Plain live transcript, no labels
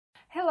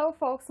Hello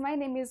folks, my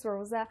name is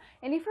Rosa,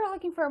 and if you're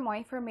looking for more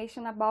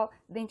information about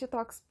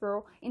Dentitox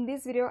Pro, in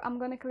this video I'm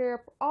gonna clear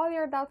up all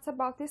your doubts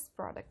about this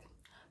product.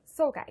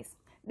 So guys,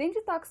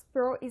 Dentitox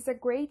Pro is a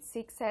great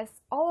success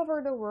all over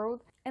the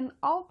world, and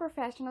all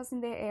professionals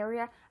in the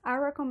area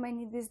are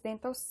recommending this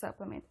dental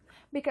supplement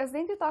because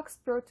Dentitox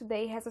Pro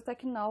today has a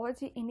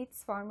technology in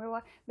its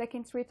formula that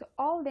can treat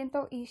all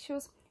dental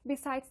issues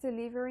besides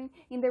delivering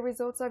in the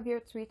results of your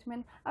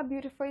treatment a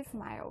beautiful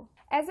smile.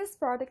 As this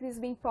product is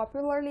being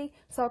popularly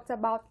talked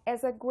about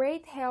as a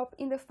great help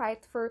in the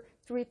fight for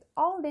treat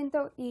all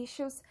dental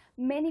issues,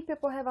 many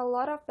people have a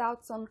lot of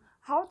doubts on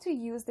how to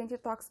use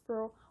Dentitox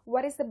Pro,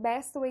 what is the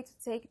best way to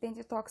take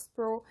Dentitox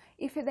Pro,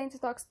 if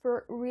Dentitox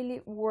Pro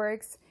really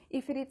works,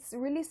 if it's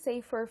really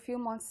safe for a few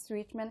months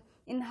treatment,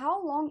 and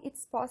how long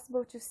it's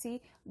possible to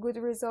see good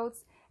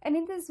results. And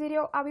in this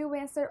video, I will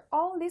answer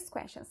all these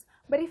questions.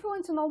 But if you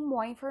want to know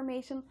more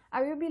information,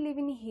 I will be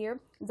leaving here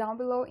down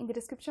below in the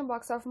description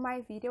box of my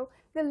video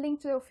the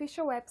link to the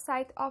official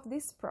website of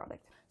this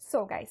product.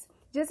 So guys,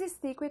 just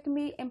stick with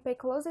me and pay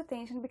close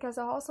attention because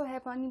I also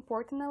have an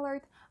important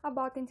alert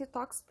about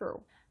Dentitox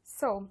Pro.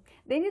 So,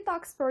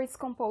 Dentitox Pro is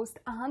composed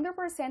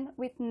 100%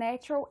 with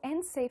natural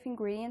and safe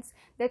ingredients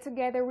that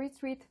together will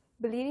treat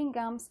bleeding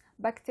gums,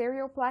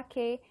 bacterial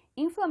plaque,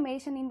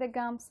 inflammation in the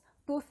gums,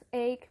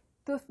 toothache,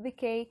 tooth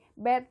decay,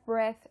 bad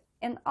breath,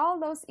 and all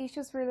those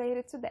issues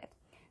related to that.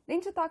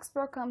 Dentitox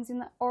Pro comes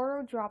in an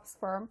oral drops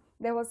form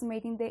that was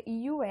made in the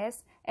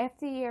US,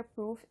 FDA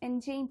approved,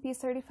 and GMP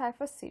certified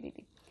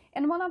facility.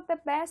 And one of the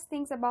best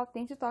things about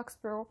Dentitox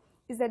Pro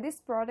is that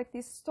this product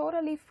is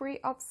totally free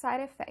of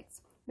side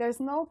effects. There's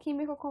no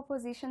chemical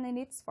composition in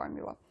its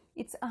formula.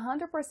 It's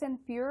 100%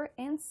 pure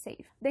and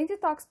safe.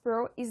 Dentitox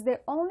Pro is the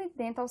only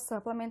dental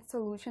supplement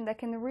solution that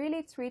can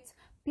really treat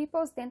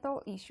people's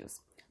dental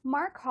issues.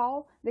 Marc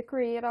Hall, the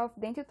creator of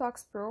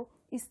Dentitox Pro,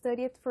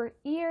 studied for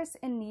years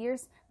and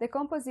years the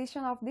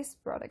composition of this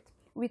product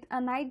with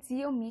an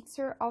ideal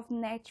mixture of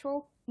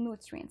natural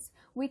nutrients,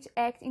 which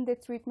act in the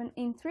treatment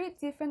in 3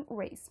 different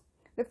ways.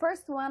 The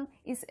first one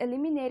is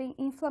eliminating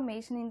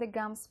inflammation in the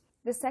gums,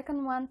 the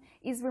second one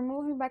is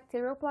removing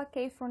bacterial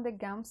plaque from the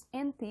gums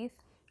and teeth,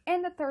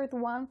 and the third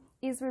one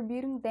is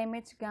rebuilding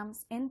damaged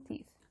gums and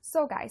teeth.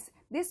 So guys,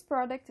 this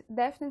product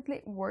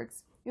definitely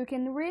works. You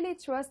can really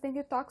trust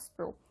Dentitox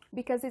Pro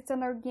because it's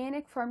an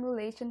organic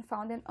formulation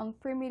founded on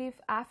primitive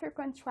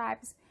African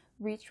tribes'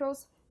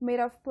 rituals made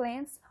of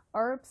plants,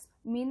 herbs,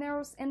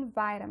 minerals, and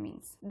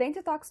vitamins.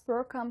 Dentitox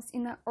Pro comes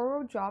in an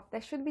oral drop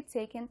that should be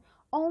taken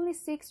only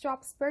 6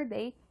 drops per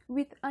day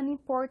with an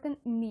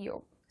important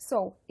meal.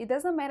 So, it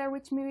doesn't matter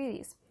which meal it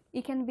is.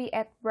 It can be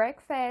at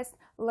breakfast,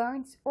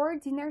 lunch, or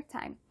dinner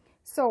time.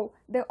 So,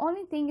 the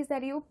only thing is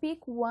that you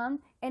pick one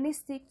and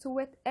stick to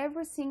it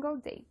every single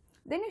day.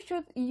 Then you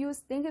should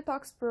use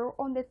Dentitox Pro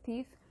on the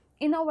teeth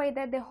in a way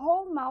that the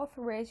whole mouth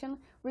region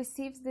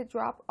receives the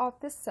drop of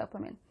the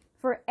supplement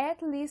for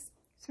at least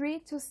 3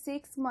 to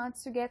 6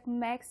 months to get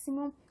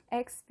maximum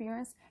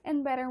experience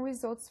and better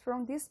results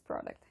from this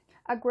product.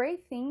 A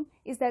great thing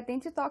is that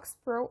Dentitox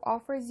Pro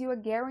offers you a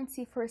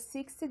guarantee for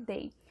 60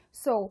 days.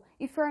 So,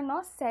 if you are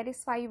not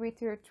satisfied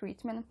with your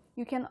treatment,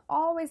 you can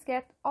always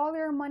get all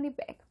your money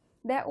back.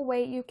 That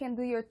way you can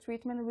do your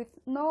treatment with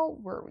no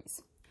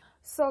worries.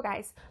 So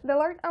guys, the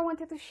alert I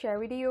wanted to share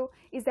with you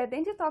is that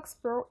Dentitox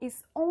Pro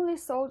is only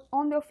sold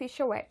on the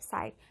official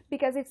website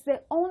because it's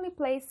the only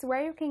place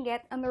where you can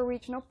get an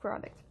original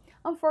product.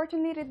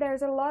 Unfortunately,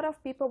 there's a lot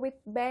of people with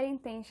bad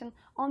intention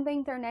on the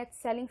internet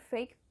selling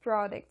fake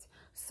products.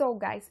 So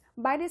guys,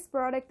 buy this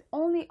product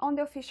only on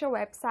the official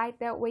website,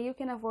 that way you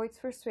can avoid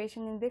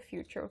frustration in the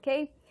future,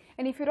 okay?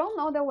 And if you don't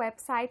know the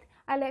website,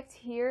 I left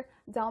here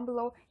down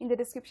below in the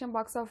description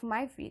box of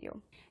my video.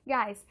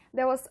 Guys,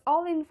 that was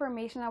all the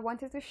information I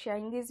wanted to share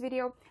in this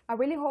video. I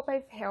really hope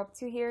I've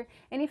helped you here.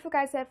 And if you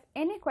guys have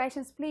any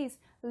questions, please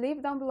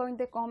leave down below in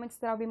the comments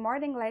that I'll be more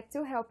than glad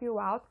to help you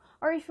out.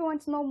 Or if you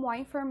want to know more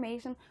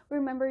information,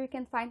 remember you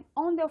can find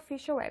on the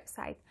official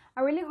website.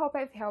 I really hope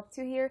I've helped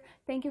you here.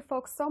 Thank you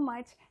folks so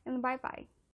much, and bye bye.